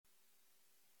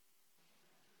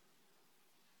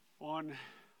On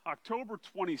October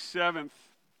 27th,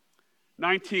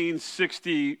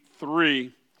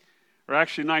 1963, or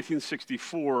actually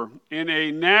 1964, in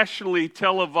a nationally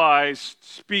televised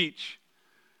speech,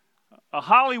 a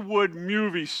Hollywood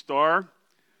movie star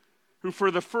who for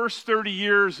the first 30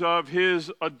 years of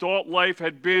his adult life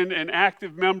had been an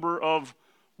active member of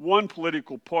one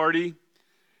political party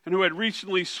and who had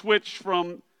recently switched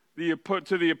to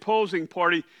the opposing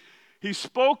party, he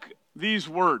spoke these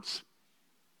words: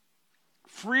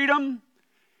 "Freedom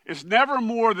is never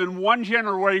more than one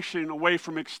generation away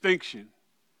from extinction.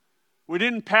 We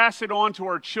didn't pass it on to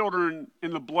our children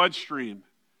in the bloodstream.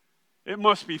 It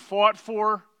must be fought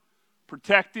for,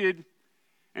 protected,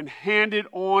 and handed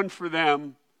on for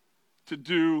them to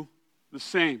do the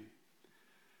same."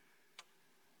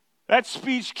 That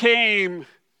speech came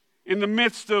in the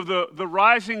midst of the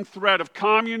rising threat of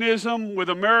communism, with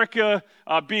America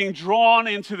being drawn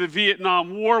into the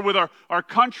Vietnam War, with our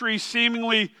country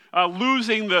seemingly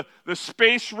losing the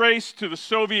space race to the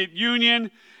Soviet Union,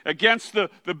 against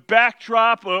the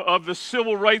backdrop of the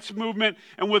civil rights movement,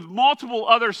 and with multiple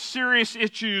other serious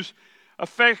issues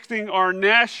affecting our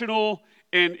national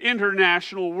and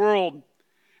international world.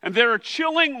 And they're a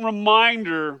chilling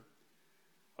reminder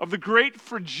of the great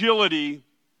fragility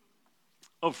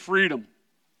of freedom.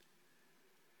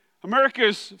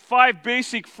 America's 5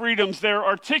 basic freedoms, they're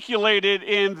articulated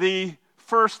in the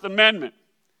First Amendment.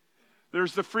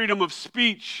 There's the freedom of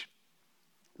speech,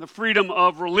 the freedom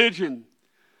of religion,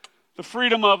 the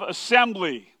freedom of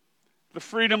assembly, the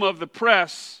freedom of the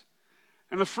press,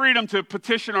 and the freedom to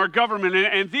petition our government.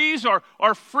 And these are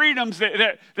freedoms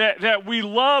that we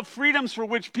love, freedoms for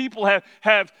which people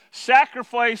have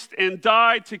sacrificed and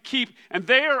died to keep. And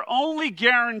they are only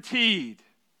guaranteed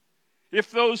if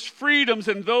those freedoms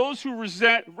and those who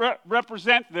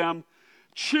represent them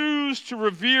choose to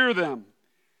revere them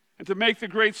and to make the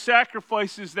great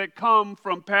sacrifices that come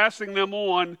from passing them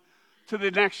on to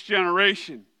the next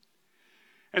generation.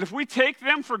 And if we take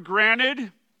them for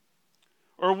granted,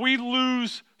 or we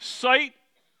lose sight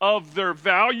of their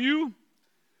value,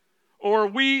 or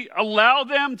we allow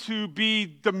them to be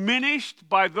diminished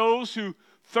by those who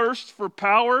thirst for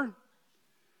power,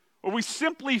 or we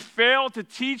simply fail to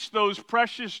teach those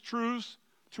precious truths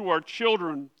to our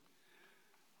children,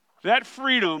 that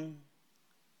freedom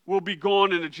will be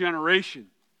gone in a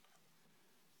generation.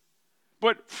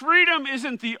 But freedom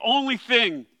isn't the only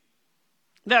thing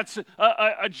that's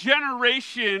a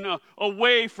generation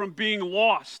away from being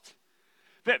lost.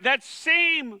 That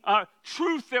same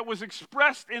truth that was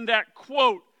expressed in that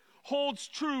quote holds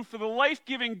true for the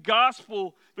life-giving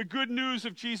gospel, the good news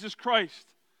of Jesus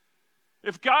Christ.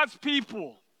 If God's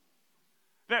people,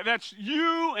 that's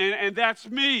you and that's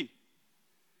me,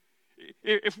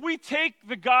 if we take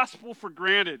the gospel for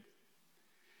granted,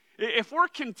 if we're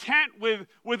content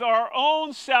with our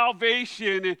own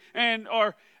salvation and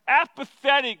are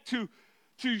apathetic to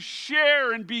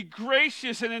share and be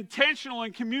gracious and intentional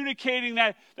in communicating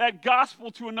that gospel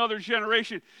to another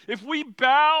generation, if we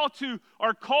bow to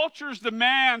our culture's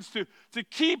demands to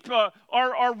keep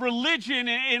our religion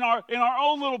in our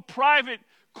own little private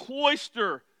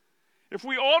cloister, if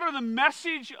we alter the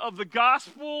message of the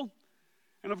gospel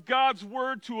and of God's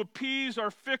word to appease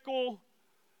our fickle,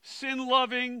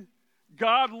 sin-loving,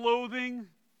 God-loathing,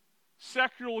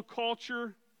 secular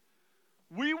culture,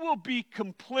 we will be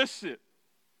complicit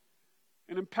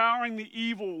in empowering the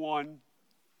evil one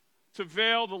to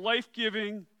veil the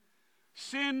life-giving,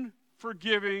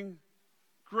 sin-forgiving,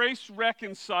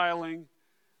 grace-reconciling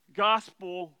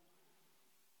gospel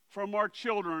from our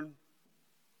children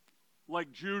like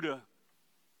Judah,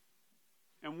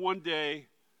 and one day,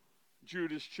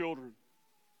 Judah's children.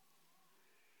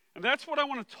 And that's what I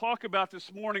want to talk about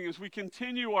this morning as we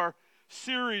continue our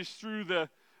series through the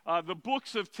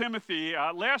books of Timothy.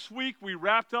 Last week we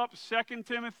wrapped up 2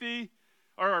 Timothy,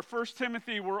 or our 1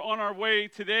 Timothy. We're on our way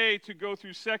today to go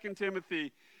through 2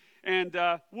 Timothy. And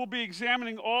we'll be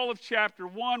examining all of chapter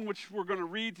 1, which we're going to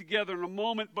read together in a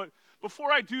moment. But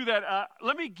before I do that,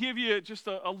 let me give you just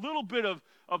a little bit of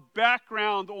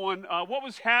background on what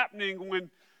was happening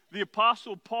when the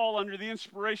Apostle Paul, under the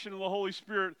inspiration of the Holy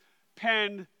Spirit,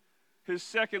 penned his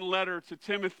second letter to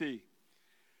Timothy.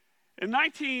 In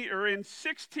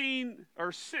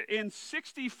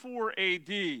 64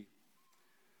 AD,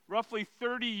 roughly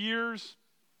 30 years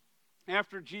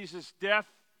after Jesus' death,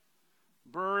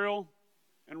 burial,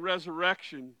 and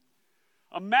resurrection,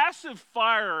 a massive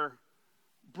fire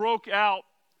broke out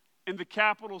in the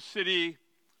capital city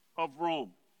of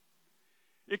Rome.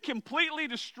 It completely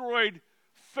destroyed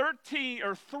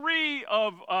 3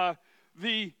 of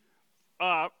the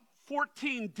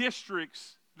 14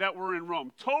 districts that were in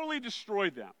Rome. Totally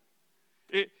destroyed them.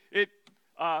 It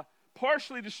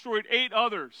partially destroyed 8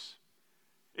 others.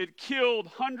 It killed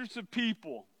hundreds of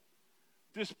people,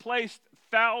 displaced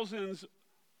thousands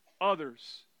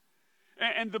others.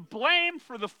 And the blame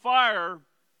for the fire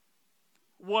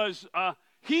was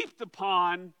heaped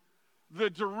upon the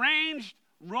deranged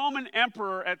Roman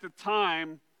emperor at the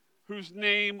time, whose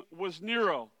name was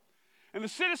Nero. And the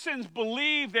citizens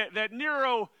believed that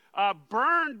Nero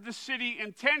burned the city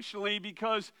intentionally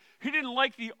because he didn't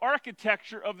like the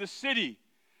architecture of the city.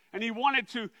 And he wanted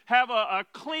to have a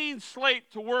clean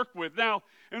slate to work with. Now,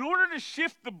 in order to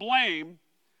shift the blame,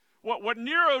 what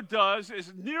Nero does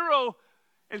is Nero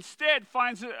instead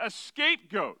finds a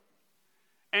scapegoat.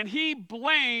 And he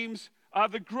blames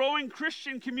the growing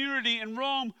Christian community in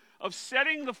Rome of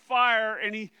setting the fire,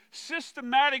 and he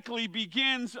systematically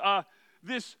begins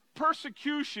this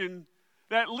persecution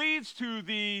that leads to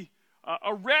the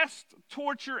arrest,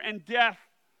 torture, and death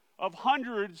of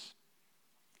hundreds,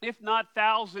 if not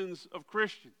thousands, of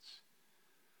Christians.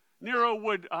 Nero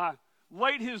would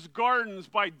light his gardens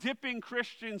by dipping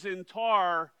Christians in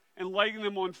tar and lighting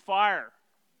them on fire.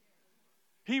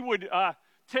 He would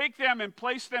take them and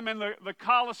place them in the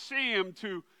Colosseum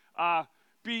to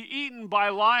be eaten by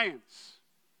lions.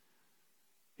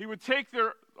 He would take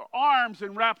their arms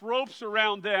and wrap ropes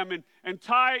around them and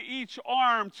tie each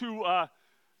arm to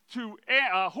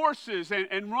horses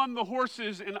and run the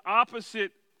horses in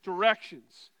opposite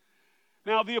directions.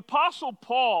 Now, the Apostle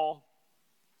Paul,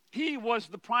 he was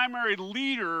the primary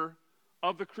leader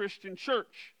of the Christian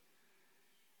church.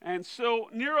 And so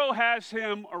Nero has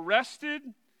him arrested.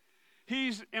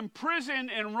 He's imprisoned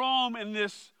in Rome in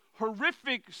this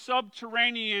horrific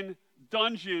subterranean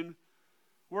dungeon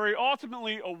where he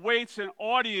ultimately awaits an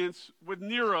audience with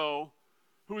Nero,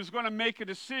 who is going to make a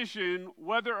decision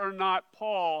whether or not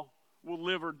Paul will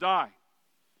live or die.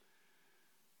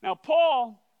 Now,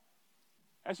 Paul,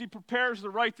 as he prepares to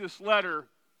write this letter,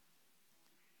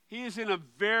 he is in a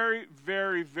very,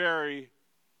 very, very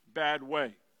bad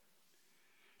way.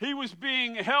 He was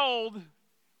being held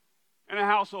in a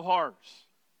house of horrors.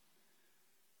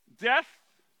 Death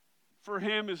for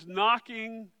him is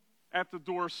knocking at the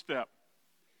doorstep.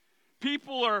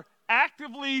 People are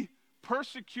actively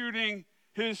persecuting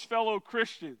his fellow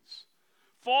Christians.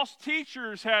 False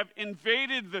teachers have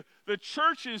invaded the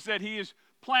churches that he has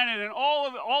planted, and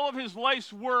all of his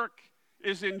life's work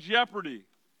is in jeopardy.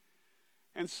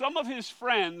 And some of his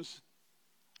friends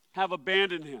have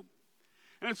abandoned him.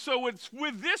 And so it's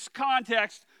with this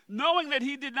context, knowing that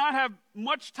he did not have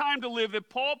much time to live, that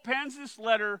Paul pens this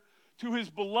letter to his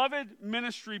beloved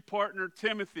ministry partner,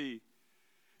 Timothy.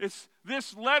 It's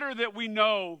this letter that we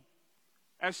know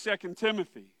as 2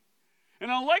 Timothy.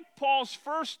 And unlike Paul's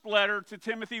first letter to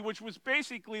Timothy, which was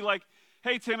basically like,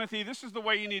 hey, Timothy, this is the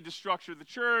way you need to structure the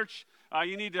church.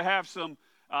 You need to have some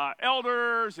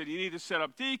elders, and you need to set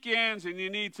up deacons, and you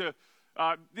need to,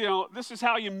 this is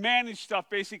how you manage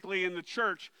stuff basically in the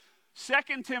church.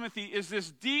 2 Timothy is this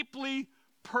deeply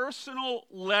personal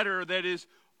letter that is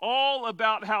all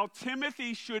about how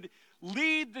Timothy should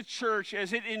lead the church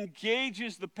as it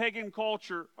engages the pagan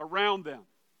culture around them.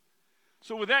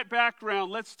 So with that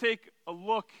background, let's take a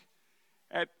look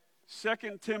at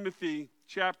 2 Timothy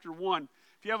chapter 1.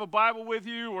 If you have a Bible with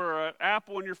you or an app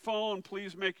on your phone,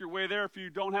 please make your way there. If you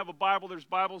don't have a Bible, there's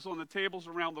Bibles on the tables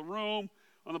around the room.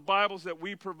 On the Bibles that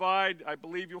we provide, I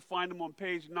believe you'll find them on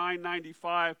page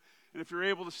 995. And if you're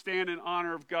able to stand in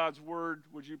honor of God's word,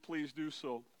 would you please do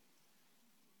so?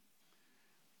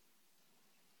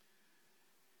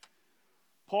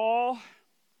 Paul,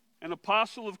 an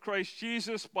apostle of Christ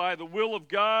Jesus, by the will of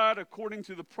God, according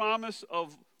to the promise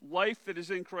of life that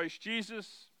is in Christ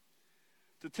Jesus,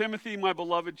 to Timothy, my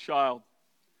beloved child.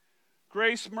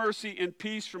 Grace, mercy, and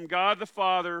peace from God the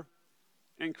Father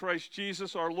and Christ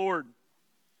Jesus our Lord.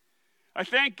 I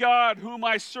thank God, whom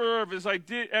I serve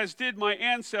as did my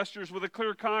ancestors with a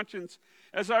clear conscience,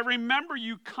 as I remember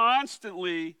you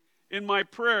constantly in my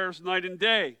prayers night and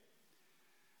day.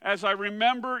 As I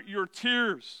remember your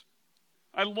tears,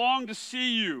 I long to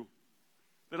see you,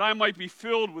 that I might be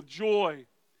filled with joy.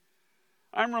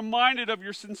 I'm reminded of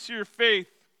your sincere faith,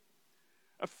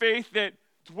 a faith that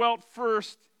dwelt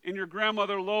first in your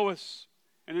grandmother Lois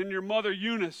and in your mother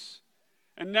Eunice,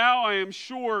 and now I am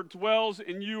sure dwells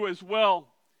in you as well.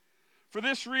 For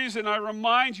this reason, I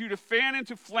remind you to fan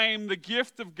into flame the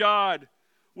gift of God,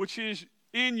 which is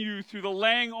in you through the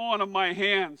laying on of my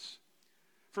hands.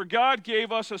 For God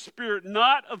gave us a spirit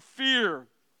not of fear,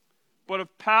 but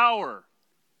of power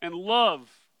and love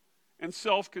and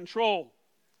self-control.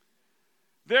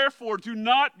 Therefore, do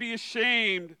not be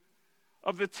ashamed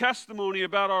of the testimony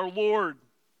about our Lord,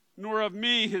 nor of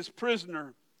me his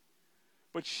prisoner,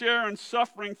 but share in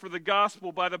suffering for the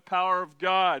gospel by the power of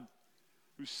God,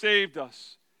 who saved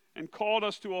us and called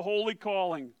us to a holy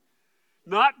calling,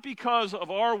 not because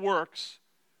of our works,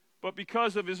 but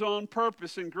because of his own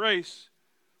purpose and grace,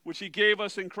 which he gave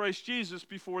us in Christ Jesus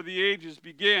before the ages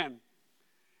began,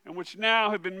 and which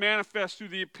now have been manifest through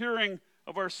the appearing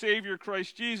of our Savior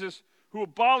Christ Jesus, who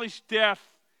abolished death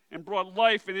and brought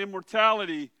life and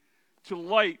immortality to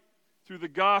light through the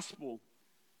gospel,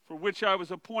 for which I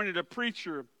was appointed a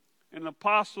preacher, an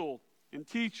apostle, and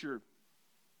teacher,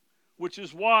 which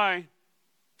is why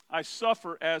I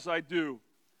suffer as I do.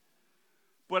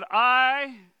 But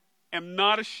I am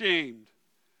not ashamed,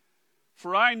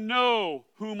 for I know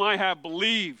whom I have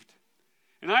believed,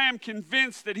 and I am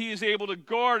convinced that he is able to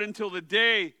guard until the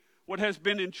day what has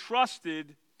been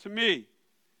entrusted to me.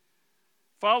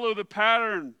 Follow the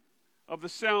pattern of the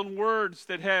sound words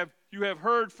that you have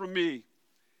heard from me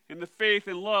in the faith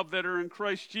and love that are in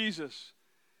Christ Jesus.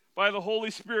 By the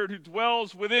Holy Spirit who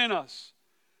dwells within us,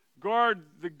 guard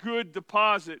the good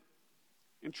deposit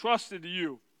entrusted to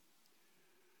you.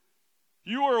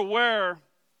 You are aware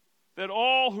that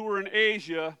all who were in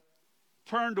Asia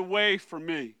turned away from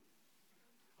me,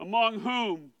 among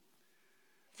whom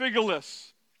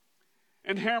Phygelus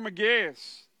and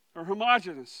Hermogenes,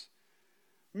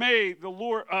 may the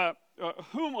Lord,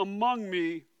 whom among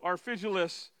me are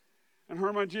Phygelus and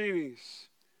Hermogenes,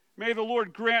 may the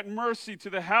Lord grant mercy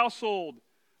to the household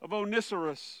of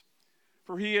Onesiphorus,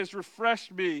 for he has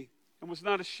refreshed me and was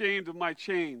not ashamed of my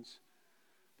chains.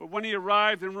 But when he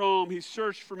arrived in Rome, he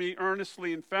searched for me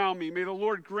earnestly and found me. May the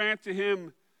Lord grant to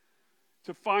him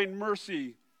to find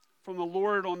mercy from the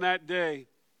Lord on that day.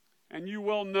 And you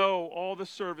well know all the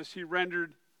service he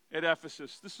rendered at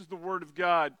Ephesus. This is the word of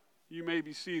God. You may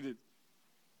be seated.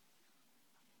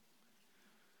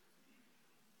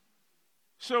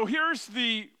 So here's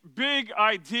the big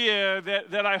idea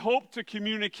that I hope to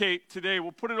communicate today.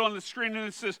 We'll put it on the screen, and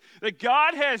it says that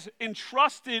God has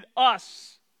entrusted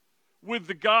us with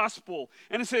the gospel,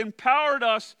 and it's empowered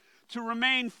us to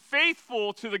remain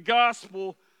faithful to the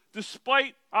gospel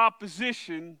despite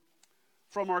opposition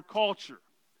from our culture.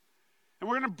 And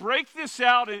we're going to break this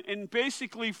out in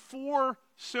basically 4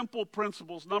 simple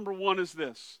principles. Number 1 is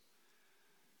this: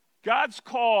 God's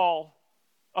call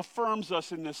affirms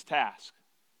us in this task.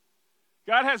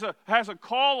 God has a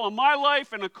call on my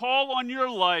life and a call on your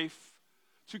life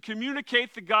to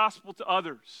communicate the gospel to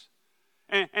others.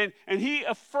 And he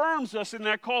affirms us in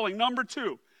that calling. Number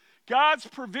 2, God's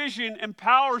provision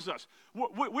empowers us.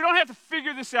 We don't have to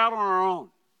figure this out on our own.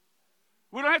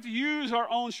 We don't have to use our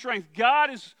own strength.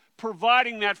 God is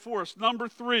providing that for us. Number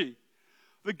 3,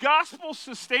 the gospel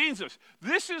sustains us.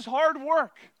 This is hard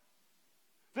work.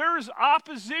 There is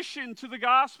opposition to the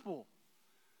gospel.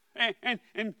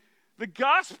 And the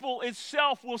gospel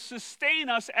itself will sustain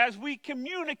us as we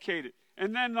communicate it.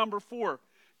 And then number 4,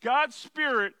 God's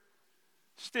Spirit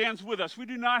stands with us. We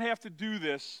do not have to do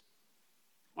this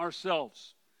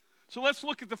ourselves. So let's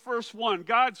look at the first one.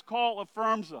 God's call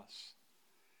affirms us.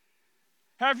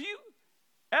 Have you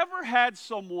ever had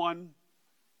someone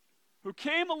who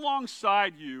came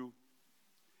alongside you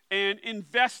and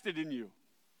invested in you?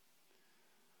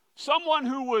 Someone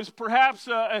who was perhaps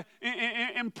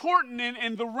important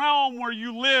in the realm where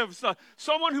you live.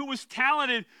 Someone who was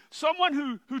talented. Someone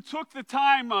who took the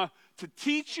time to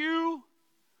teach you.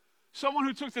 Someone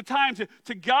who took the time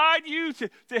to guide you,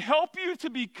 to help you to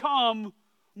become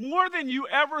more than you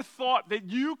ever thought that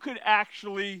you could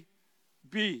actually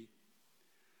be.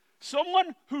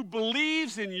 Someone who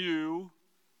believes in you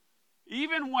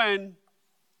even when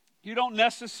you don't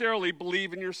necessarily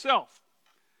believe in yourself.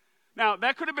 Now,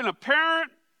 that could have been a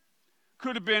parent,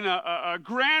 could have been a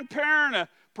grandparent,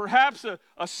 perhaps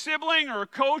a sibling or a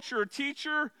coach or a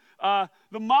teacher,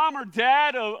 the mom or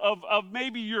dad of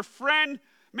maybe your friend.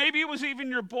 Maybe it was even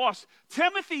your boss.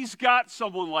 Timothy's got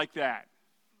someone like that.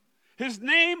 His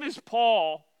name is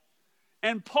Paul,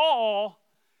 and Paul,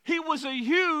 he was a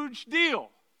huge deal.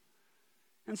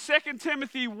 In 2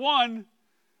 Timothy 1,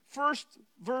 first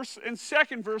verse and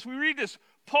second verse, we read this: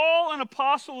 Paul, an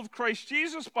apostle of Christ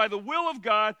Jesus, by the will of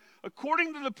God,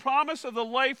 according to the promise of the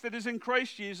life that is in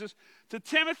Christ Jesus, to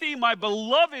Timothy, my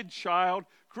beloved child,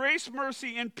 grace,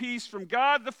 mercy, and peace from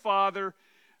God the Father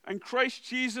and Christ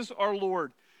Jesus our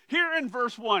Lord. Here in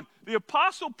verse 1, the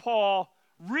apostle Paul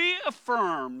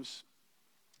reaffirms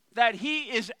that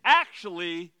he is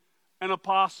actually an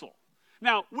apostle.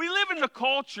 Now, we live in a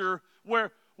culture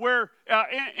where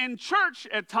in church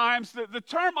at times the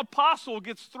term apostle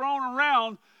gets thrown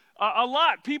around a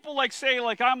lot. People say,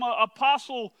 I'm a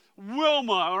Apostle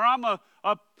Wilma, or I'm a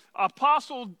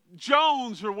Apostle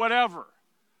Jones, or whatever.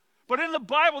 But in the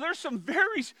Bible, there's some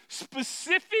very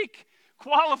specific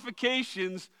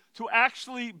qualifications to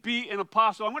actually be an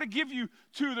apostle. I'm going to give you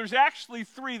two. There's actually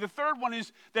three. The third one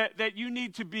is that you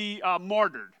need to be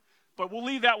martyred. But we'll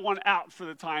leave that one out for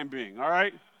the time being, all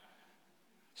right?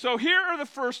 So here are the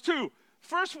first two.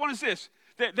 First one is this,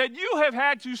 that you have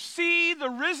had to see the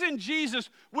risen Jesus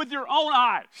with your own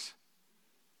eyes.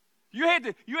 You had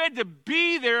to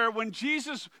be there when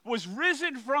Jesus was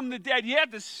risen from the dead. You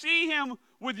had to see him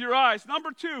with your eyes.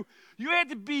 Number two, you had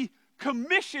to be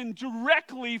commissioned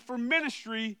directly for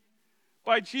ministry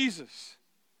by Jesus.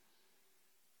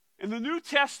 In the New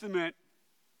Testament,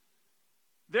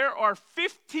 there are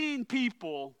 15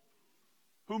 people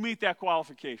who meet that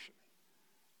qualification.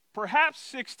 Perhaps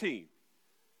 16.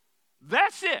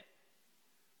 That's it.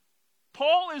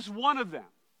 Paul is one of them.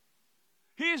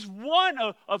 He is one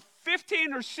of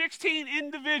 15 or 16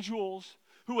 individuals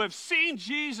who have seen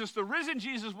Jesus, the risen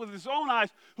Jesus, with his own eyes,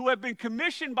 who have been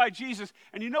commissioned by Jesus.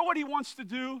 And you know what he wants to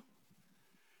do?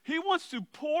 He wants to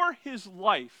pour his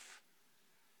life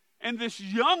in this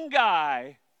young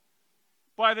guy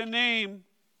by the name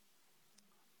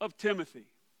of Timothy.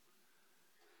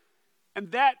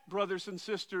 And that, brothers and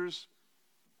sisters,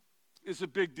 is a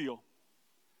big deal.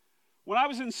 When I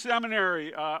was in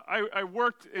seminary, I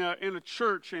worked in a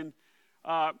church, and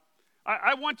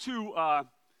I went to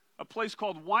a place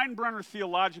called Weinbrenner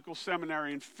Theological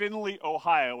Seminary in Findlay,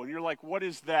 Ohio. And you're like, what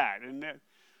is that? And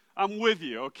I'm with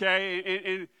you,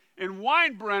 okay? In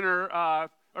Weinbrenner,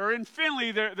 or in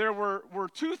Findlay, there were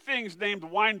two things named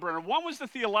Weinbrenner. One was the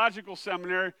theological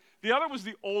seminary. The other was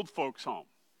the old folks' home.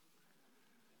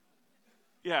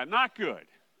 Yeah, not good.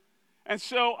 And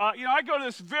so, I go to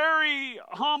this very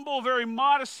humble, very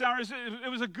modest seminary.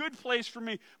 It was a good place for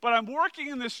me. But I'm working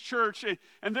in this church,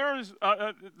 and there's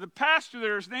the pastor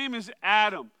there. His name is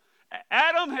Adam.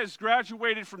 Adam has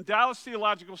graduated from Dallas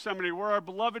Theological Seminary, where our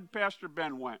beloved Pastor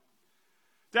Ben went.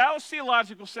 Dallas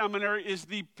Theological Seminary is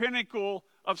the pinnacle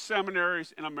of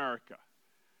seminaries in America.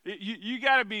 You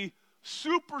got to be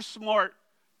super smart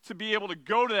to be able to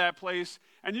go to that place,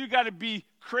 and you got to be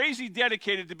crazy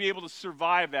dedicated to be able to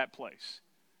survive that place.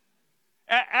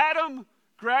 Adam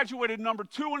graduated number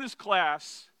 2 in his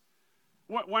class.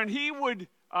 When he would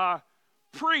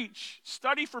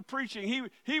study for preaching,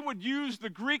 he would use the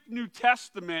Greek New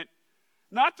Testament,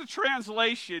 not the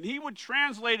translation. He would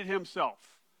translate it himself.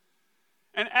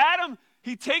 And Adam,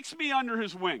 he takes me under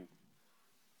his wing.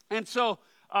 And so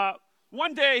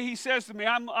one day he says to me,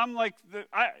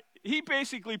 he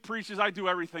basically preaches, I do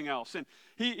everything else. And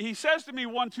he says to me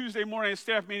one Tuesday morning at a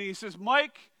staff meeting, he says,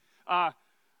 Mike, we're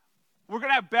going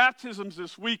to have baptisms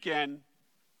this weekend,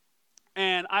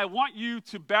 and I want you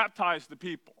to baptize the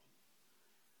people.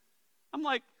 I'm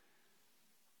like,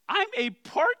 I'm a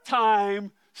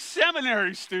part-time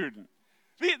seminary student.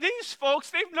 These folks,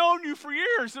 they've known you for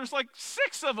years. There's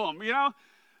 6 of them, They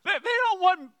don't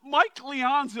want Mike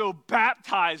Leonzo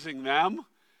baptizing them.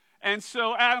 And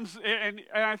so Adam's, and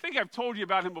I think I've told you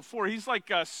about him before, he's like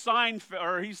Seinfeld,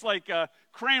 or he's like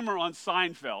Kramer on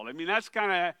Seinfeld. I mean, that's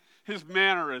kind of his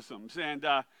mannerisms. And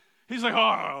he's like,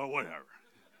 oh, whatever.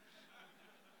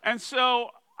 And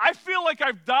so I feel like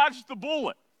I've dodged the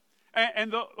bullet.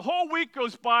 And the whole week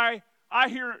goes by, I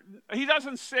hear, he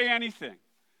doesn't say anything.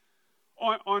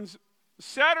 On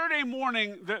Saturday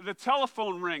morning, the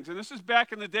telephone rings. And this is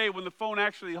back in the day when the phone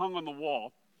actually hung on the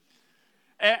wall.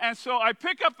 And so I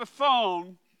pick up the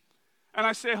phone, and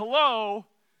I say, hello,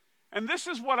 and this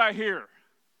is what I hear.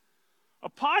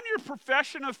 Upon your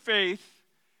profession of faith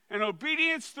and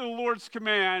obedience to the Lord's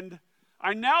command,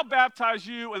 I now baptize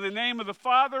you in the name of the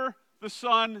Father, the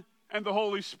Son, and the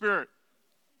Holy Spirit.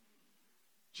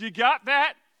 You got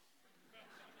that?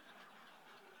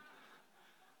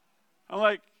 I'm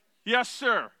like, yes,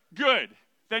 sir. Good.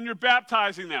 Then you're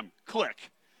baptizing them. Click.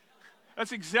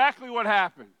 That's exactly what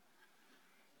happened.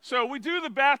 So we do the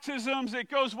baptisms. It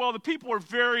goes well. The people are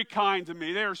very kind to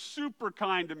me. They are super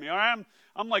kind to me. I'm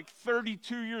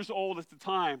 32 years old at the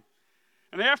time.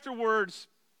 And afterwards,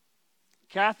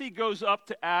 Kathy goes up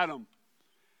to Adam.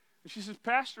 And she says,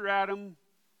 Pastor Adam,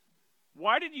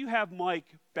 why did you have Mike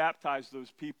baptize those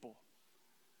people?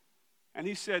 And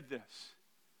he said this.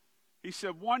 He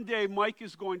said, one day Mike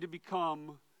is going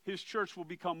to his church will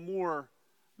become more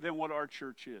than what our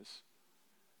church is.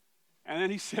 And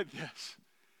then he said this.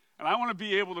 And I want to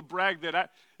be able to brag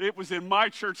that it was in my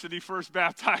church that he first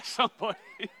baptized somebody.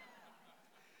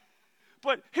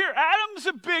 But here, Adam's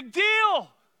a big deal.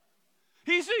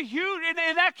 He's a huge,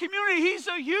 in that community, he's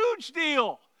a huge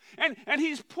deal. And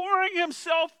he's pouring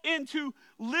himself into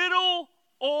little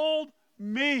old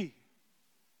me.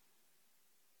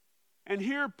 And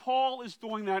here Paul is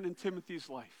doing that in Timothy's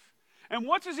life. And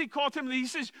what does he call Timothy? He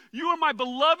says, you are my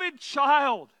beloved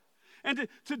child. And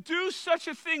to do such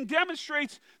a thing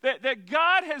demonstrates that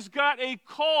God has got a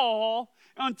call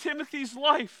on Timothy's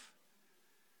life.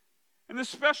 And this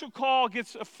special call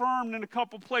gets affirmed in a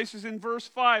couple places. In verse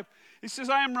 5, he says,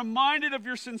 I am reminded of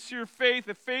your sincere faith,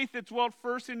 a faith that dwelt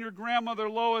first in your grandmother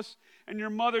Lois and your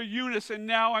mother Eunice, and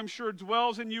now I'm sure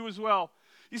dwells in you as well.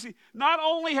 You see, not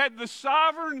only had the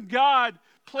sovereign God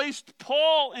placed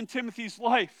Paul in Timothy's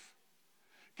life,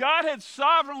 God had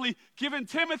sovereignly given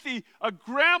Timothy a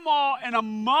grandma and a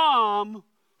mom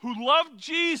who loved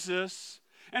Jesus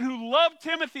and who loved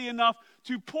Timothy enough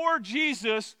to pour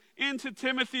Jesus into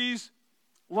Timothy's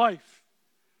life.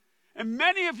 And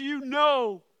many of you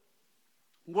know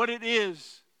what it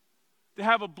is to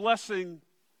have a blessing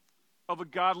of a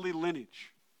godly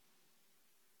lineage.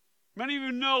 Many of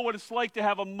you know what it's like to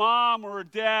have a mom or a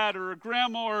dad or a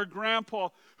grandma or a grandpa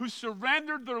who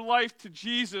surrendered their life to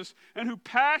Jesus and who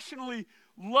passionately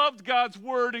loved God's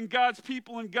word and God's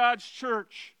people and God's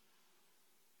church,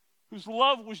 whose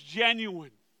love was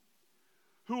genuine,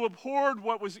 who abhorred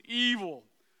what was evil,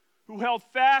 who held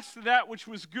fast to that which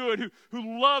was good,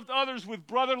 who loved others with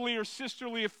brotherly or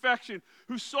sisterly affection,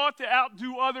 who sought to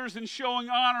outdo others in showing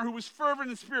honor, who was fervent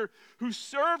in spirit, who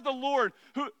served the Lord.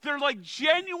 They're like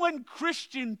genuine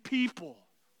Christian people.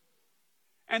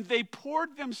 And they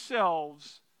poured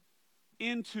themselves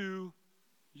into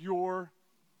your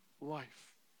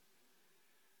life.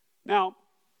 Now,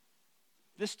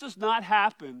 this does not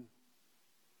happen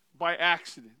by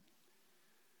accident.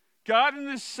 God, in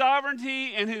his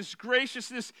sovereignty and his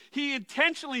graciousness, he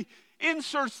intentionally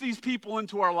inserts these people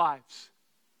into our lives.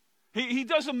 He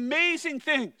does amazing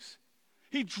things.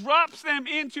 He drops them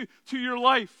into your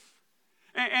life.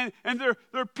 And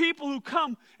they're people who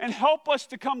come and help us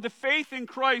to come to faith in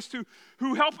Christ,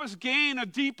 who help us gain a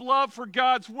deep love for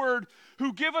God's word,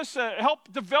 who give us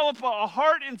help develop a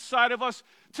heart inside of us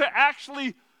to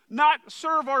actually not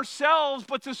serve ourselves,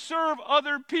 but to serve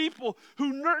other people,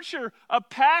 who nurture a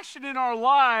passion in our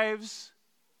lives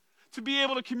to be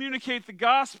able to communicate the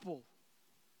gospel.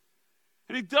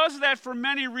 And he does that for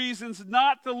many reasons,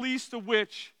 not the least of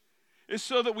which is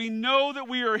so that we know that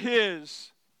we are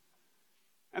his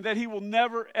and that he will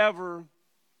never, ever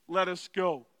let us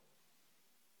go.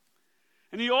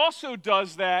 And he also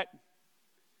does that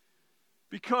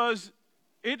because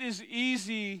it is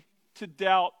easy to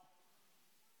doubt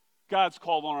God's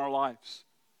called on our lives.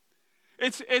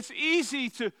 It's easy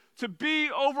to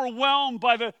be overwhelmed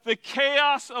by the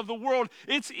chaos of the world.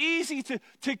 It's easy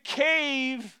to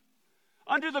cave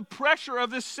under the pressure of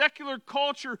this secular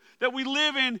culture that we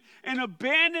live in and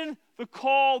abandon the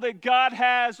call that God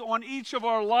has on each of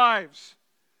our lives.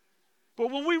 But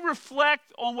when we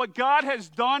reflect on what God has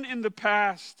done in the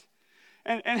past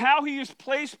and how he has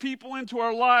placed people into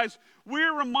our lives,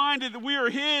 we're reminded that we are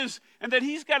his and that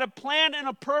he's got a plan and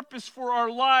a purpose for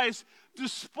our lives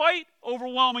despite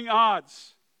overwhelming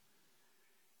odds.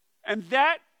 And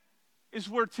that is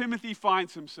where Timothy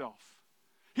finds himself.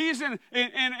 He's in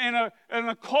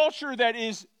a culture that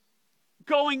is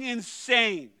going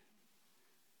insane.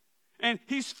 And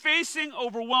he's facing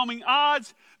overwhelming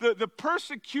odds. The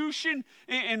persecution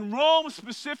in Rome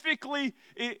specifically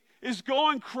is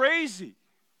going crazy.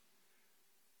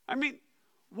 I mean,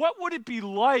 what would it be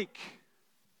like?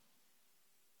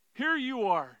 Here you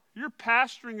are. You're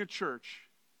pastoring a church.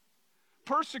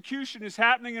 Persecution is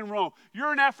happening in Rome.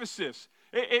 You're in Ephesus.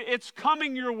 It's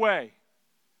coming your way.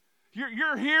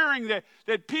 You're hearing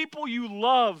that people you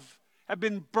love have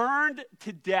been burned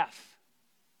to death.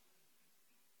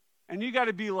 And you got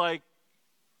to be like,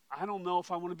 I don't know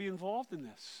if I want to be involved in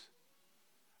this.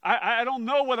 I don't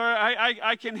know whether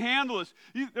I can handle this.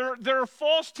 There are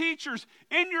false teachers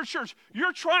in your church.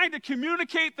 You're trying to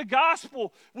communicate the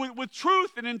gospel with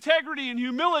truth and integrity and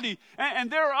humility.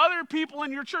 And there are other people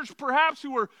in your church perhaps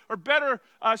who are better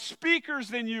speakers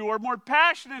than you or more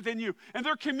passionate than you. And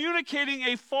they're communicating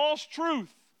a false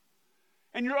truth.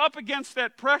 And you're up against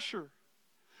that pressure.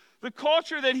 The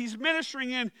culture that he's ministering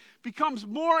in becomes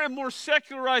more and more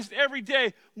secularized every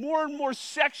day, more and more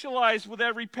sexualized with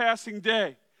every passing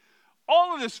day.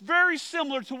 All of this very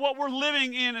similar to what we're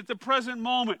living in at the present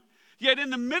moment. Yet in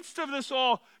the midst of this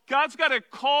all, God's got a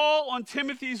call on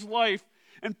Timothy's life,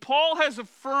 and Paul has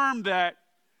affirmed that.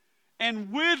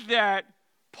 And with that,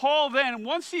 Paul then,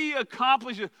 once he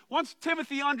accomplishes, once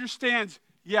Timothy understands,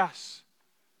 yes,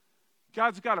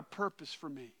 God's got a purpose for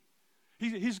me.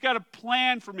 He's got a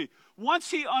plan for me. Once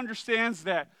he understands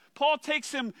that, Paul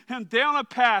takes him down a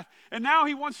path, and now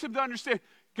he wants him to understand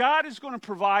God is going to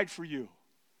provide for you,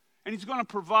 and he's going to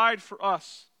provide for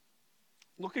us.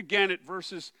 Look again at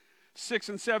verses 6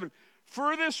 and 7.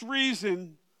 For this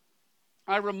reason,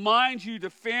 I remind you to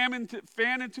fan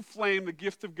into flame the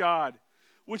gift of God,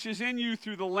 which is in you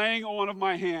through the laying on of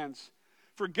my hands.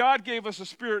 For God gave us a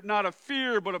spirit not of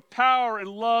fear, but of power and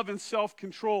love and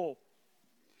self-control.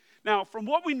 Now, from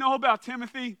what we know about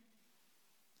Timothy,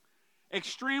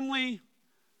 extremely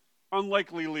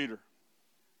unlikely leader.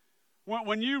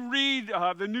 When you read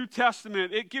the New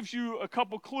Testament, it gives you a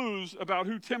couple clues about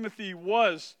who Timothy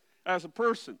was as a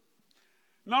person.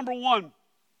 Number one,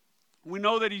 we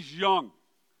know that he's young.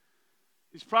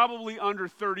 He's probably under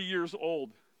 30 years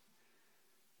old.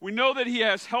 We know that he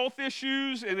has health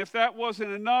issues, and if that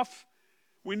wasn't enough,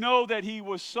 we know that he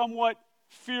was somewhat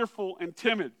fearful and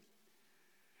timid.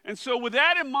 And so with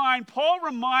that in mind, Paul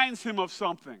reminds him of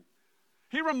something.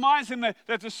 He reminds him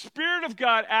that the Spirit of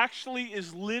God actually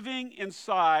is living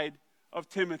inside of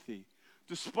Timothy.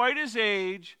 Despite his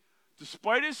age,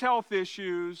 despite his health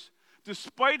issues,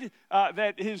 despite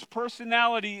that his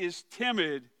personality is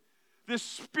timid, this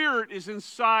Spirit is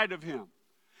inside of him.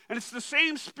 And it's the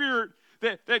same Spirit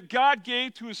that God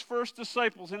gave to his first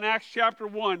disciples in Acts chapter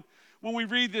 1 when we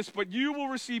read this. But you will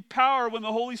receive power when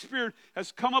the Holy Spirit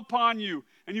has come upon you,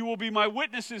 and you will be my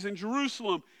witnesses in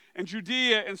Jerusalem and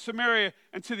Judea and Samaria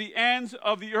and to the ends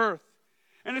of the earth.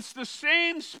 And it's the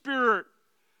same Spirit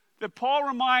that Paul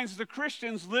reminds the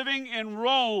Christians living in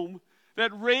Rome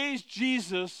that raised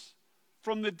Jesus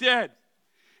from the dead.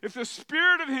 If the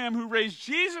Spirit of him who raised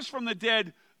Jesus from the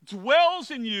dead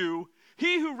dwells in you,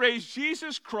 he who raised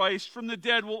Jesus Christ from the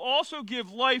dead will also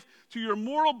give life to your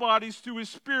mortal bodies through his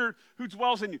Spirit who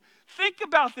dwells in you. Think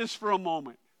about this for a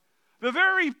moment. The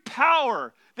very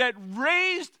power that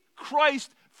raised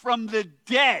Christ from the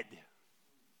dead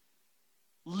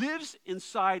lives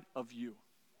inside of you.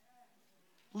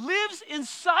 Lives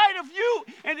inside of you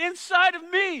and inside of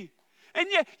me. And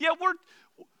yet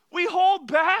we hold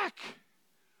back.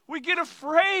 We get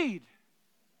afraid.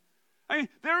 I mean,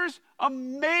 there's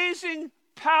amazing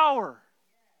power,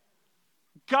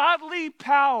 godly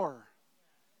power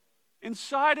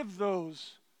inside of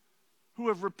those who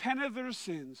have repented of their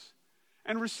sins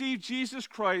and received Jesus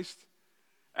Christ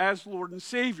as Lord and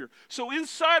Savior. So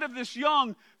inside of this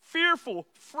young, fearful,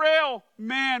 frail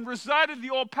man resided the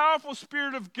all-powerful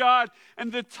Spirit of God,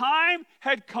 and the time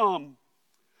had come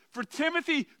for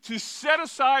Timothy to set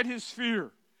aside his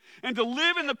fear and to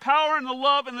live in the power and the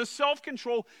love and the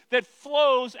self-control that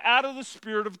flows out of the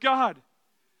Spirit of God.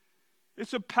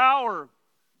 It's a power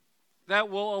that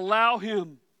will allow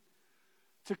him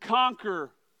to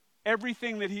conquer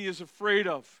everything that he is afraid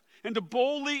of and to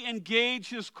boldly engage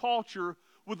his culture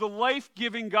with the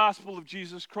life-giving gospel of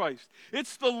Jesus Christ.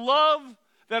 It's the love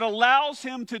that allows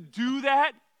him to do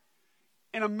that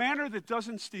in a manner that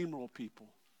doesn't steamroll people.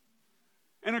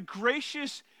 In a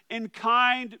gracious and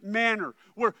kind manner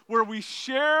where we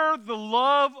share the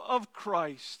love of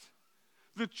Christ,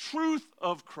 the truth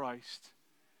of Christ,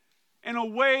 in a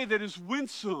way that is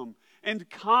winsome and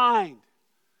kind.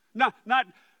 Not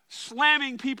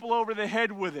slamming people over the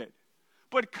head with it,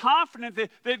 but confident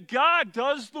that God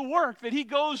does the work, that he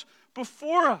goes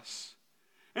before us.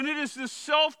 And it is this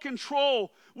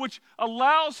self-control which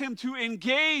allows him to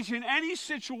engage in any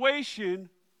situation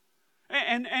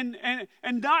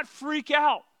and not freak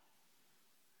out.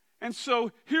 And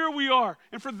so here we are.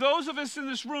 And for those of us in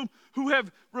this room who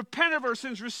have repented of our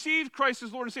sins, received Christ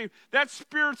as Lord and Savior, that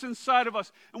Spirit's inside of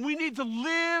us. And we need to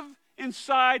live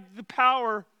inside the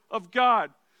power of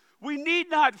God. We need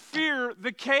not fear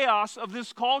the chaos of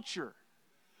this culture.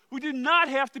 We do not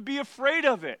have to be afraid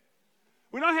of it.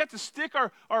 We don't have to stick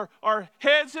our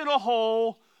heads in a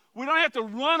hole. We don't have to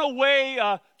run away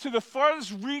to the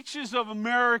farthest reaches of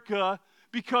America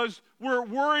because we're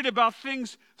worried about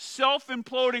things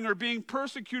self-imploding or being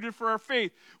persecuted for our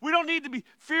faith. We don't need to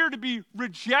fear to be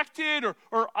rejected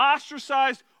or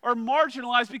ostracized or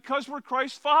marginalized because we're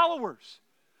Christ followers.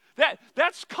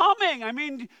 That's coming. I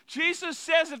mean, Jesus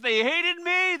says if they hated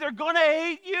me, they're going to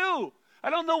hate you. I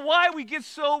don't know why we get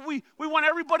so, we want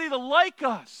everybody to like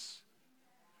us.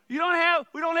 We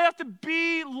don't have to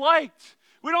be liked.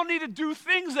 We don't need to do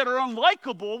things that are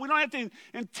unlikable. We don't have to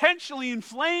intentionally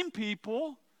inflame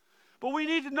people. But we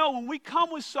need to know when we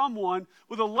come with someone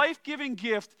with a life-giving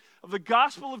gift of the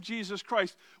gospel of Jesus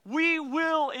Christ, we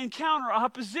will encounter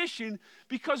opposition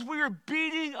because we are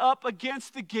beating up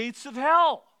against the gates of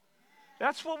hell.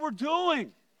 That's what we're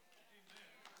doing.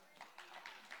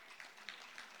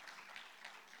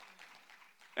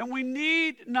 And we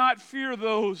need not fear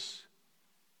those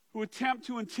who attempt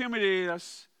to intimidate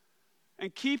us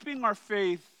and keeping our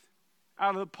faith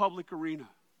out of the public arena.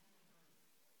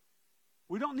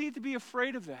 We don't need to be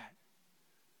afraid of that.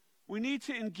 We need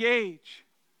to engage.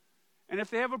 And if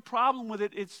they have a problem with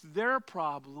it, it's their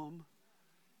problem.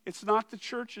 It's not the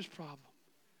church's problem.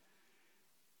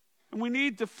 And we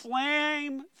need to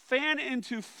fan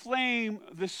into flame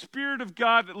the Spirit of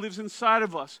God that lives inside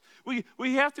of us.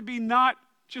 We have to be not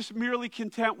just merely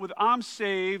content with I'm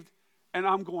saved and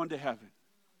I'm going to heaven.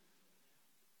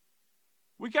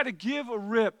 We got to give a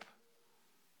rip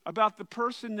about the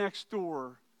person next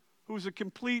door who's a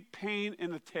complete pain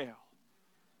in the tail.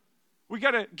 We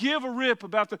got to give a rip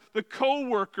about the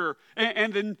coworker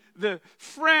and the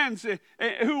friends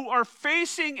who are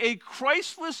facing a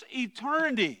Christless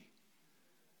eternity.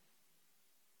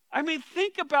 I mean,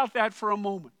 think about that for a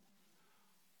moment.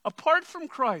 Apart from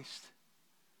Christ,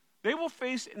 they will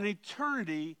face an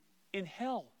eternity in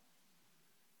hell.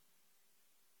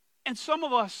 And some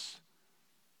of us,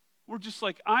 we're just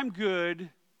like, I'm good.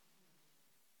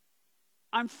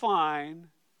 I'm fine.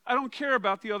 I don't care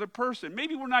about the other person.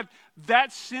 Maybe we're not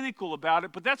that cynical about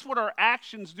it, but that's what our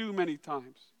actions do many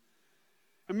times.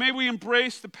 And may we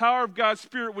embrace the power of God's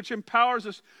Spirit, which empowers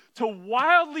us to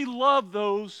wildly love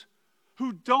those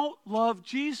who don't love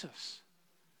Jesus.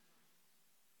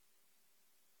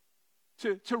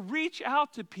 To reach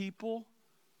out to people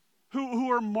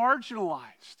who are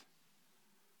marginalized,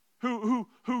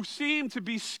 who seem to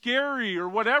be scary or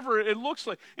whatever it looks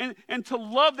like, and to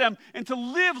love them and to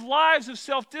live lives of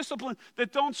self-discipline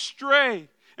that don't stray.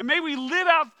 And may we live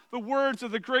out the words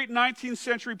of the great 19th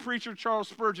century preacher Charles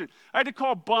Spurgeon. I had to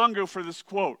call Bongo for this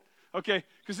quote, okay?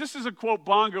 Because this is a quote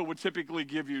Bongo would typically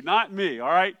give you, not me, all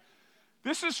right?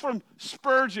 This is from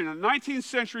Spurgeon, a 19th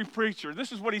century preacher.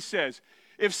 This is what he says.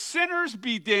 If sinners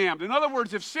be damned, in other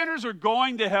words, if sinners are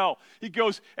going to hell, he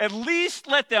goes, at least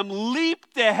let them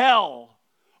leap to hell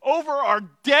over our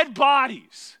dead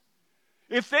bodies.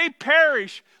 If they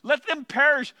perish, let them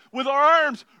perish with our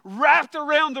arms wrapped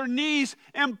around their knees,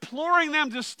 imploring them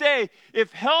to stay.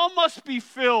 If hell must be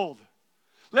filled,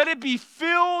 let it be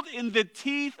filled in the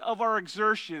teeth of our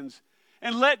exertions,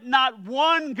 and let not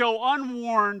one go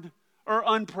unwarned or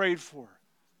unprayed for.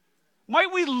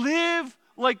 Might we live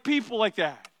like people like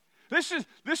that? This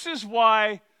is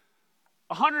why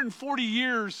 140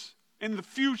 years in the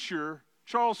future,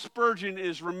 Charles Spurgeon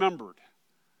is remembered.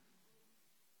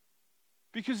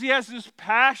 Because he has this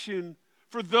passion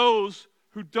for those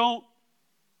who don't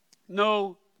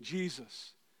know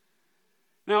Jesus.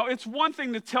 Now, it's one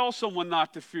thing to tell someone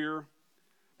not to fear,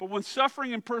 but when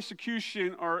suffering and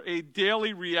persecution are a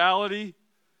daily reality,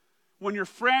 when your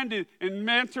friend and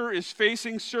mentor is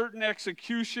facing certain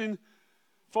execution,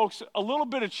 folks, a little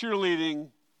bit of cheerleading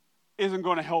isn't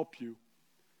going to help you.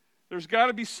 There's got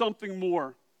to be something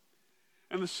more.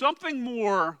 And the something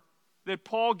more that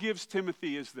Paul gives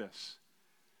Timothy is this.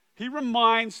 He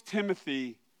reminds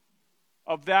Timothy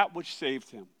of that which saved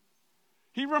him.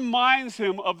 He reminds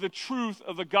him of the truth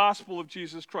of the gospel of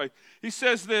Jesus Christ. He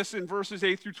says this in verses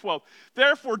 8 through 12.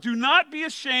 Therefore, do not be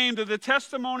ashamed of the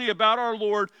testimony about our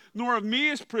Lord, nor of me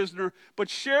as prisoner, but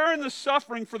share in the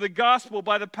suffering for the gospel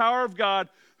by the power of God,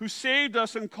 who saved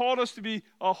us and called us to be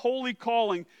a holy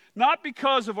calling, not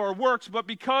because of our works, but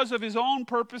because of his own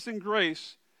purpose and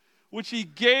grace, which he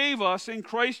gave us in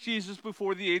Christ Jesus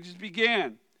before the ages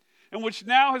began, and which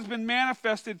now has been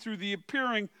manifested through the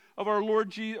appearing of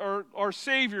our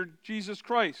Savior, Jesus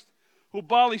Christ, who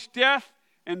abolished death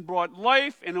and brought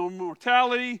life and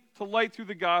immortality to light through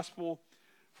the gospel,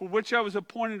 for which I was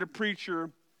appointed a preacher,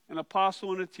 an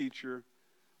apostle, and a teacher,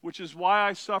 which is why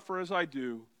I suffer as I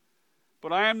do.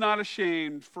 But I am not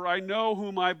ashamed, for I know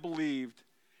whom I believed,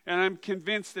 and I am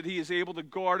convinced that he is able to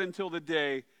guard until the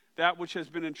day that which has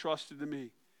been entrusted to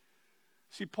me.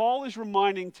 See, Paul is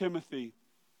reminding Timothy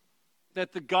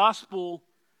that the gospel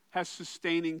has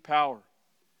sustaining power.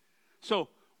 So,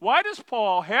 why does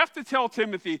Paul have to tell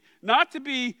Timothy not to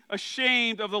be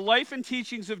ashamed of the life and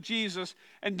teachings of Jesus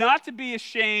and not to be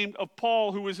ashamed of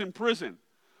Paul who is in prison?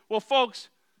 Well, folks,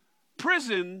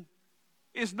 prison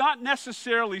is not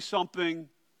necessarily something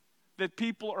that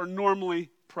people are normally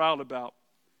proud about.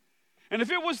 And if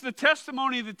it was the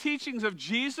testimony of the teachings of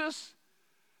Jesus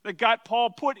that got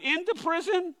Paul put into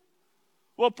prison,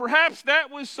 well, perhaps that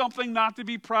was something not to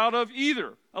be proud of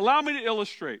either. Allow me to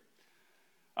illustrate.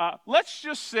 Let's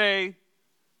just say,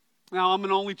 now I'm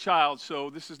an only child, so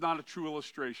this is not a true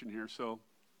illustration here, so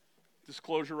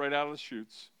disclosure right out of the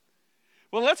chutes.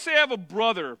 Well, let's say I have a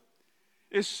brother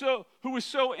who is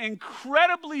so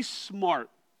incredibly smart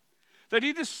that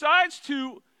he decides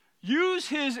to use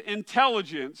his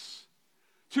intelligence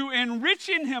to enrich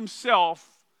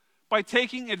himself by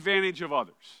taking advantage of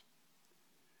others.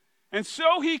 And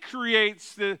so he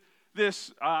creates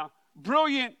this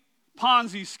brilliant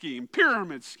Ponzi scheme,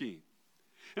 pyramid scheme.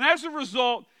 And as a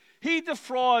result, he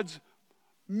defrauds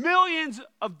millions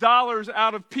of dollars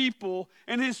out of people,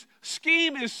 and his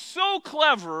scheme is so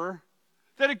clever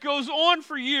that it goes on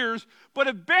for years, but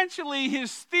eventually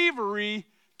his thievery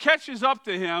catches up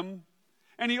to him,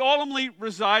 and he ultimately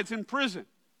resides in prison.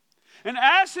 And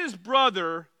as his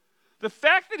brother, the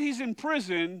fact that he's in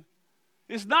prison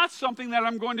is not something that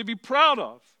I'm going to be proud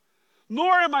of.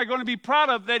 Nor am I going to be proud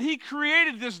of that he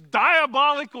created this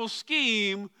diabolical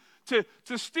scheme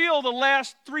to steal the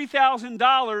last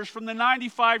 $3,000 from the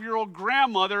 95-year-old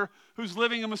grandmother who's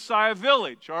living in Messiah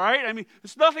Village, all right? I mean,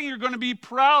 it's nothing you're going to be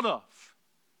proud of.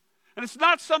 And it's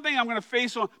not something I'm going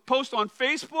to post on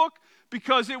Facebook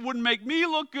because it wouldn't make me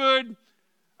look good,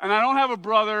 and I don't have a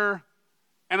brother,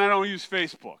 and I don't use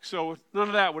Facebook. So none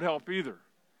of that would help either.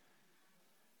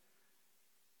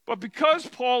 But because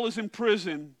Paul is in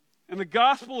prison, and the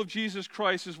gospel of Jesus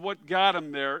Christ is what got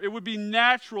him there, it would be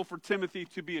natural for Timothy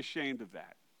to be ashamed of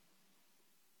that.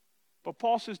 But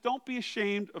Paul says, don't be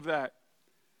ashamed of that.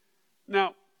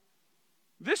 Now,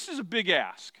 this is a big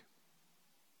ask.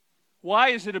 Why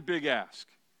is it a big ask?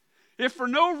 If for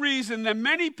no reason, then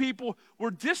many people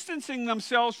were distancing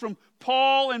themselves from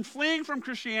Paul and fleeing from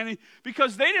Christianity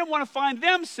because they didn't want to find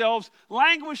themselves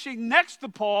languishing next to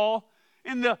Paul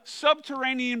in the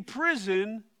subterranean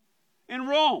prison in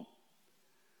Rome.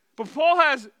 But Paul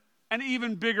has an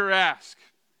even bigger ask.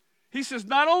 He says,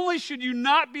 not only should you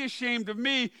not be ashamed of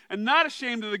me and not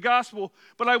ashamed of the gospel,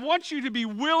 but I want you to be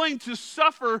willing to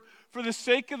suffer for the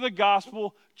sake of the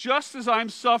gospel just as I'm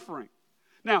suffering.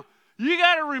 Now, you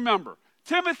got to remember,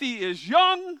 Timothy is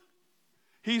young,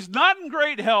 he's not in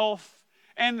great health,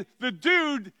 and the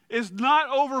dude is not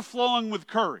overflowing with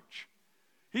courage.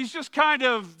 He's just kind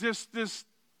of this,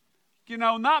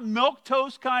 not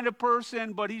milquetoast kind of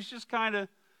person, but he's just kind of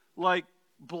like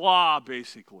blah,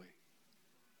 basically.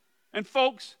 And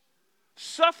folks,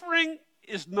 suffering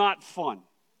is not fun,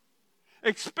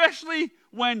 especially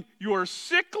when you're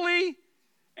sickly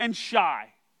and shy.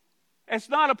 It's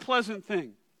not a pleasant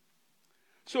thing.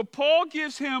 So Paul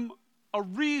gives him a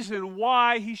reason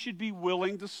why he should be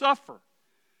willing to suffer.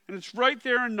 And it's right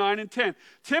there in 9 and 10.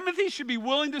 Timothy should be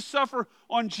willing to suffer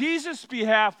on Jesus'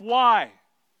 behalf. Why?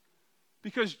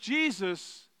 Because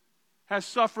Jesus has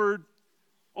suffered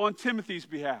on Timothy's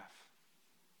behalf.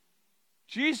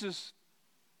 Jesus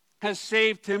has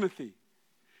saved Timothy.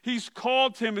 He's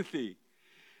called Timothy.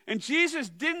 And Jesus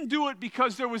didn't do it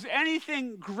because there was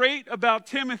anything great about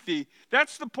Timothy.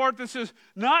 That's the part that says,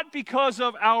 not because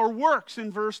of our works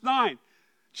in verse 9.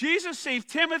 Jesus saved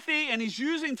Timothy, and he's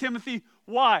using Timothy.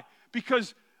 Why?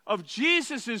 Because of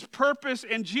Jesus' purpose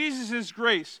and Jesus'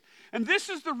 grace. And this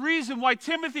is the reason why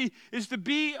Timothy is to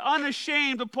be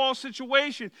unashamed of Paul's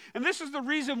situation. And this is the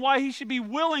reason why he should be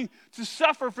willing to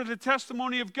suffer for the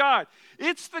testimony of God.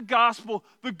 It's the gospel,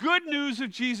 the good news of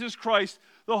Jesus Christ,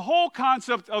 the whole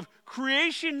concept of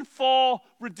creation, fall,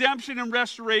 redemption, and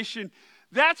restoration.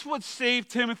 That's what saved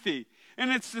Timothy. And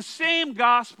it's the same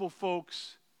gospel,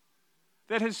 folks,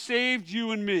 that has saved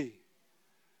you and me.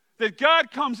 That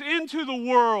God comes into the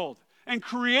world and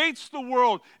creates the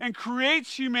world and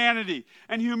creates humanity.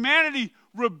 And humanity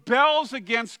rebels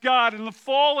against God, and the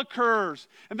fall occurs.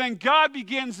 And then God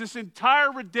begins this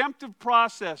entire redemptive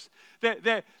process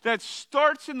that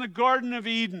starts in the Garden of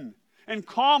Eden and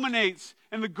culminates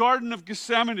in the Garden of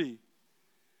Gethsemane.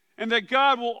 And that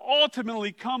God will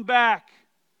ultimately come back,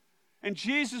 and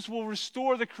Jesus will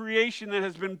restore the creation that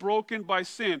has been broken by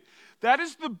sin. That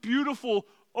is the beautiful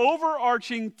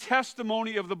overarching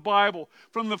testimony of the Bible,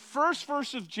 from the first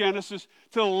verse of Genesis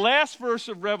to the last verse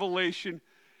of Revelation.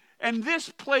 And this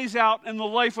plays out in the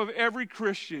life of every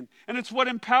Christian. And it's what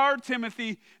empowered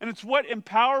Timothy, and it's what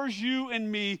empowers you and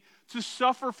me to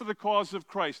suffer for the cause of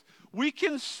Christ. We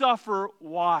can suffer.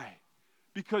 Why?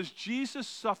 Because Jesus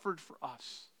suffered for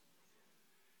us.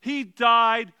 He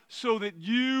died so that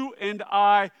you and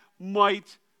I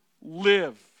might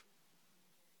live.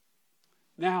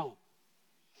 Now,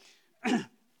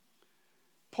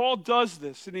 Paul does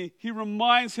this, and he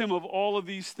reminds him of all of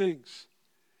these things.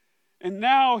 And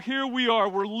now here we are.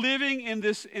 We're living in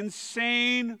this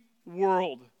insane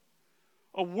world,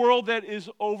 a world that is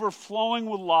overflowing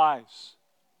with lies,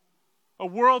 a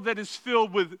world that is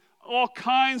filled with all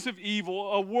kinds of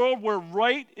evil, a world where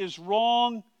right is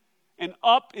wrong and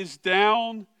up is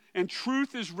down, and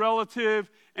truth is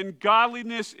relative, and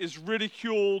godliness is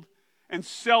ridiculed and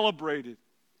celebrated.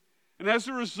 And as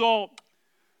a result,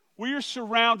 we are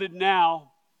surrounded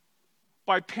now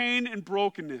by pain and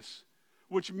brokenness,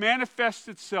 which manifests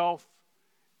itself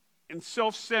in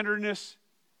self-centeredness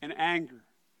and anger.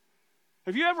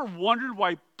 Have you ever wondered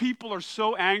why people are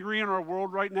so angry in our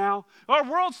world right now? Our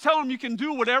world's telling them you can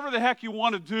do whatever the heck you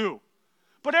want to do.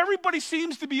 But everybody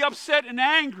seems to be upset and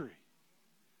angry.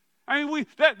 I mean,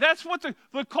 that's what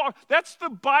that's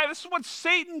what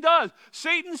Satan does.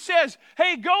 Satan says,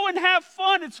 hey, go and have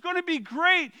fun. It's going to be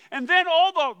great. And then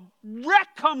all the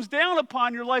wreck comes down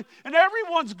upon your life. And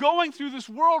everyone's going through this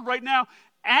world right now,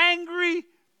 angry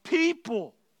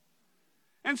people.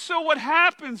 And so what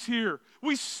happens here?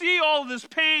 We see all of this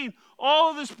pain,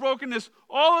 all of this brokenness,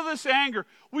 all of this anger.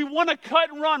 We want to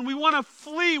cut and run. We want to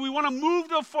flee. We want to move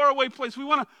to a faraway place. We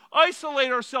want to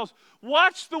isolate ourselves.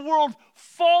 Watch the world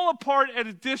fall apart at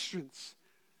a distance.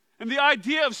 And the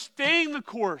idea of staying the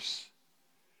course,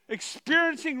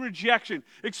 experiencing rejection,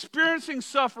 experiencing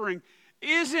suffering,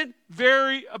 isn't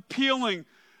very appealing.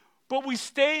 But we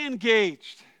stay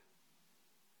engaged.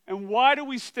 And why do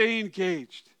we stay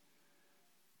engaged?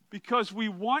 Because we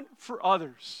want for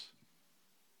others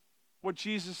what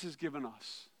Jesus has given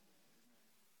us.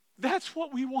 That's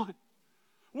what we want.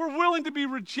 We're willing to be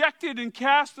rejected and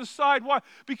cast aside. Why?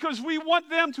 Because we want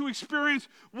them to experience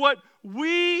what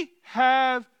we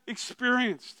have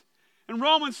experienced. In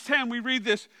Romans 10, we read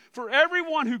this, "For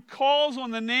everyone who calls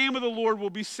on the name of the Lord will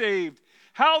be saved.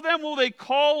 How then will they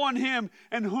call on him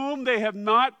in whom they have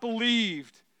not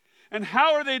believed? And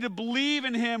how are they to believe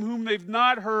in him whom they've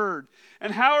not heard?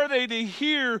 And how are they to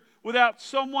hear without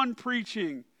someone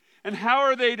preaching? And how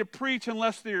are they to preach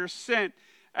unless they are sent?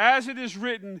 As it is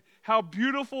written, how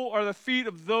beautiful are the feet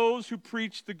of those who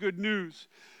preach the good news."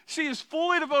 See, as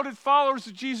fully devoted followers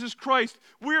of Jesus Christ,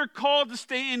 we are called to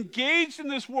stay engaged in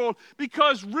this world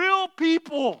because real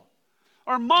people,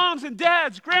 our moms and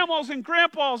dads, grandmas and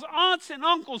grandpas, aunts and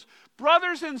uncles,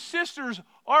 brothers and sisters,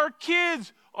 our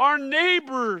kids, our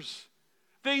neighbors,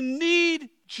 they need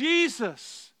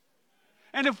Jesus.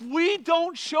 And if we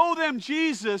don't show them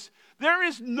Jesus, there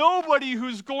is nobody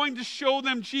who's going to show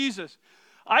them Jesus.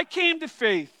 I came to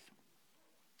faith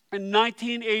in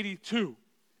 1982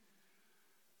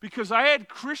 because I had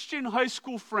Christian high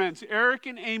school friends, Eric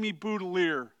and Amy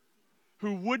Boudelier,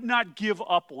 who would not give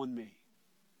up on me.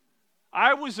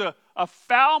 I was a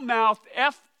foul-mouthed,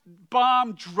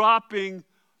 F-bomb dropping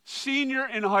senior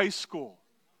in high school,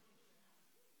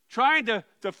 trying to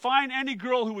find any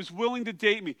girl who was willing to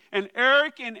date me. And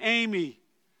Eric and Amy,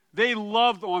 they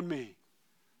loved on me.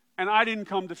 And I didn't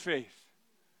come to faith.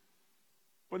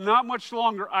 But not much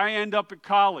longer, I end up at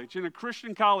college, in a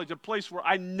Christian college, a place where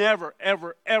I never,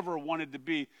 ever, ever wanted to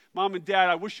be. Mom and Dad,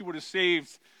 I wish you would have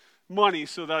saved money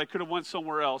so that I could have went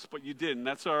somewhere else, but you didn't.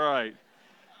 That's all right.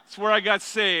 It's where I got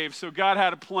saved, so God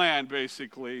had a plan,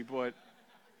 basically. But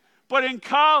in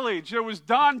college, there was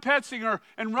Don Petzinger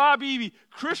and Rob Evie,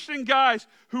 Christian guys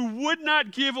who would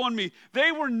not give on me.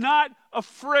 They were not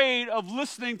afraid of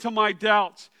listening to my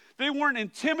doubts. They weren't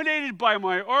intimidated by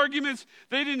my arguments.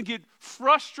 They didn't get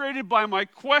frustrated by my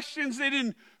questions. They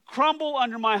didn't crumble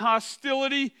under my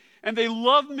hostility. And they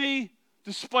loved me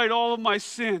despite all of my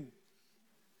sin.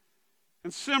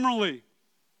 And similarly,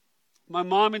 my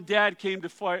mom and dad came to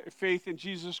faith in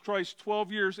Jesus Christ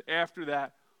 12 years after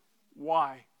that.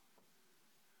 Why?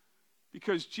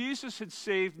 Because Jesus had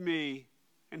saved me,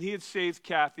 and he had saved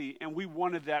Kathy, and we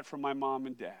wanted that from my mom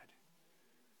and dad.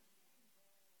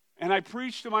 And I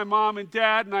preached to my mom and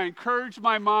dad, and I encouraged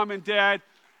my mom and dad,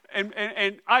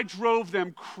 and I drove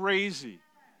them crazy.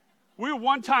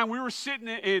 One time we were sitting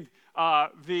in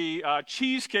the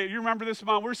cheesecake. You remember this,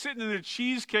 Mom? We were sitting in the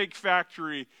cheesecake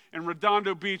factory in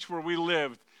Redondo Beach where we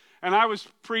lived. And I was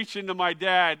preaching to my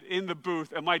dad in the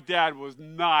booth, and my dad was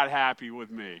not happy with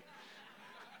me.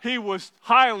 He was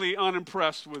highly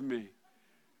unimpressed with me.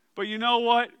 But you know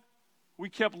what? We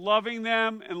kept loving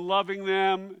them,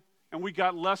 and we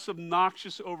got less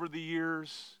obnoxious over the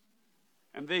years,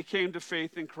 and they came to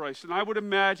faith in Christ. And I would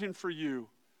imagine for you,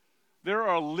 there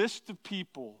are a list of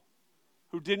people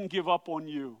who didn't give up on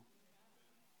you.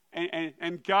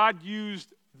 And God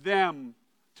used them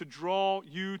to draw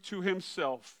you to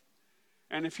himself.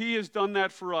 And if he has done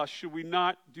that for us, should we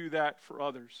not do that for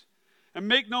others? And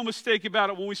make no mistake about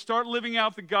it, when we start living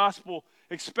out the gospel,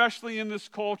 especially in this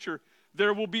culture,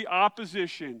 there will be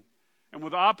opposition. And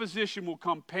with opposition will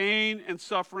come pain and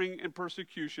suffering and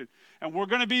persecution. And we're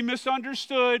going to be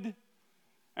misunderstood,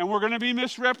 and we're going to be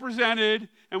misrepresented,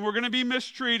 and we're going to be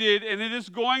mistreated, and it is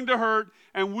going to hurt,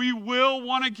 and we will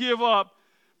want to give up,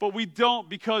 but we don't,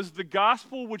 because the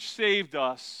gospel which saved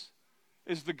us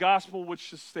is the gospel which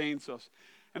sustains us.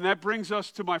 And that brings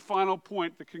us to my final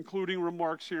point, the concluding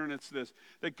remarks here, and it's this,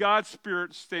 that God's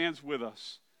Spirit stands with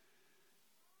us.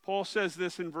 Paul says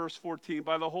this in verse 14,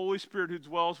 by the Holy Spirit who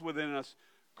dwells within us,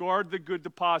 guard the good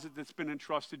deposit that's been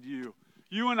entrusted to you.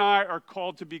 You and I are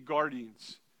called to be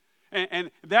guardians. And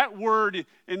that word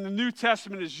in the New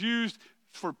Testament is used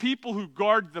for people who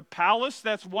guard the palace.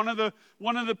 That's one of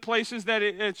the places that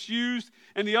it's used.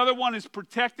 And the other one is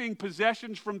protecting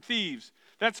possessions from thieves.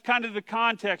 That's kind of the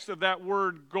context of that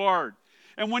word guard.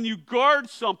 And when you guard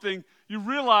something, you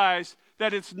realize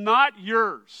that it's not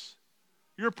yours.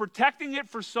 You're protecting it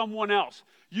for someone else.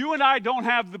 You and I don't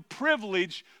have the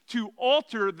privilege to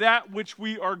alter that which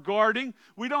we are guarding.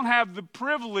 We don't have the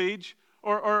privilege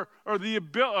or the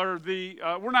ability,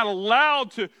 we're not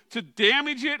allowed to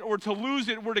damage it or to lose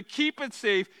it. We're to keep it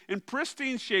safe in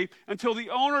pristine shape until the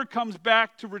owner comes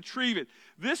back to retrieve it.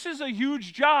 This is a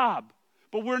huge job,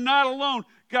 but we're not alone.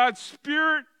 God's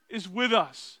Spirit is with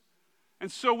us,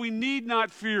 and so we need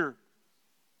not fear.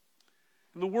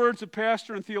 In the words of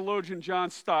pastor and theologian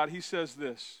John Stott, he says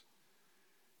this: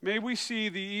 may we see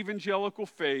the evangelical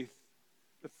faith,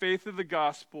 the faith of the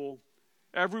gospel,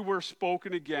 everywhere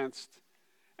spoken against,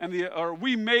 or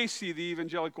we may see the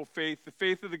evangelical faith, the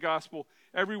faith of the gospel,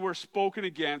 everywhere spoken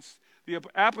against, the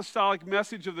apostolic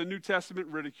message of the New Testament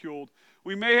ridiculed.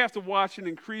 We may have to watch an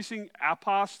increasing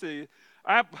apostasy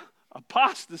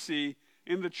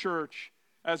in the church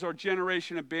as our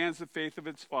generation abandons the faith of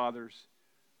its fathers.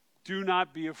 Do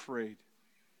not be afraid.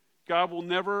 God will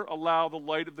never allow the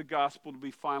light of the gospel to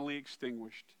be finally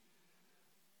extinguished.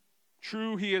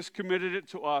 True, he has committed it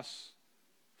to us,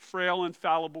 frail and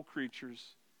fallible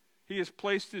creatures. He has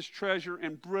placed his treasure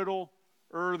in brittle,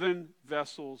 earthen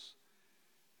vessels,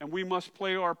 and we must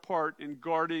play our part in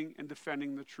guarding and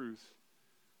defending the truth.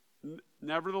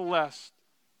 Nevertheless,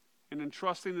 in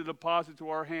entrusting the deposit to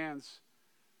our hands,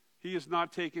 he has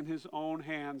not taken his own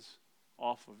hands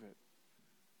off of it.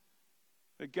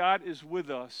 That God is with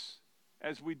us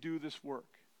as we do this work.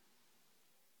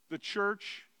 The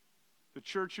church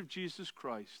of Jesus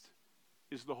Christ,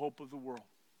 is the hope of the world.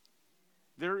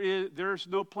 There's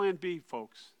no plan B,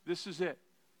 folks. This is it.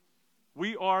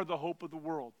 We are the hope of the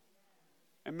world.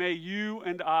 And may you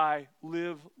and I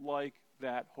live like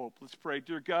that hope. Let's pray.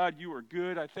 Dear God, you are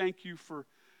good. I thank you for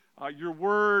your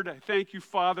word. I thank you,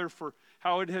 Father, for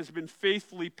how it has been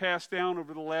faithfully passed down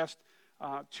over the last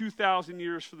 2,000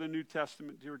 years for the New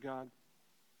Testament, dear God.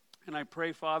 And I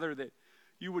pray, Father, that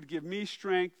you would give me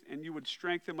strength and you would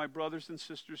strengthen my brothers and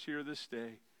sisters here this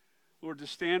day. Lord, to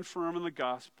stand firm in the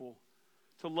gospel,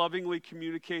 to lovingly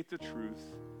communicate the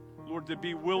truth. Lord, to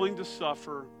be willing to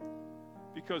suffer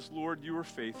because, Lord, you are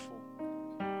faithful.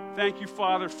 Thank you,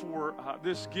 Father, for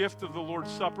this gift of the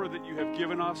Lord's Supper that you have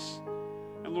given us.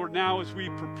 And Lord, now as we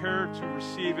prepare to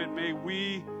receive it, may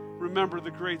we remember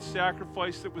the great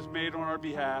sacrifice that was made on our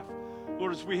behalf.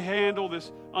 Lord, as we handle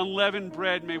this unleavened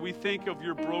bread, may we think of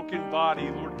your broken body.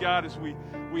 Lord God, as we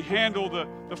handle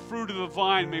the fruit of the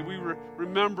vine, may we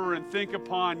remember and think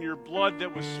upon your blood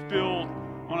that was spilled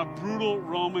on a brutal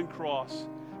Roman cross.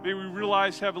 May we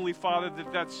realize, Heavenly Father,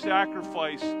 that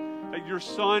sacrifice that your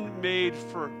Son made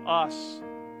for us,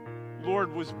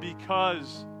 Lord, was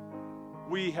because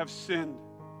we have sinned.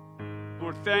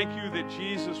 Lord, thank you that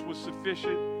Jesus was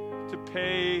sufficient to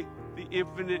pay the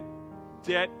infinite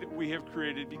debt that we have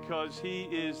created because he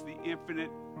is the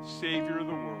infinite Savior of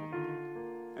the world.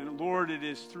 And Lord, it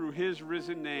is through his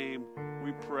risen name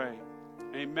we pray.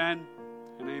 Amen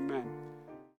and amen.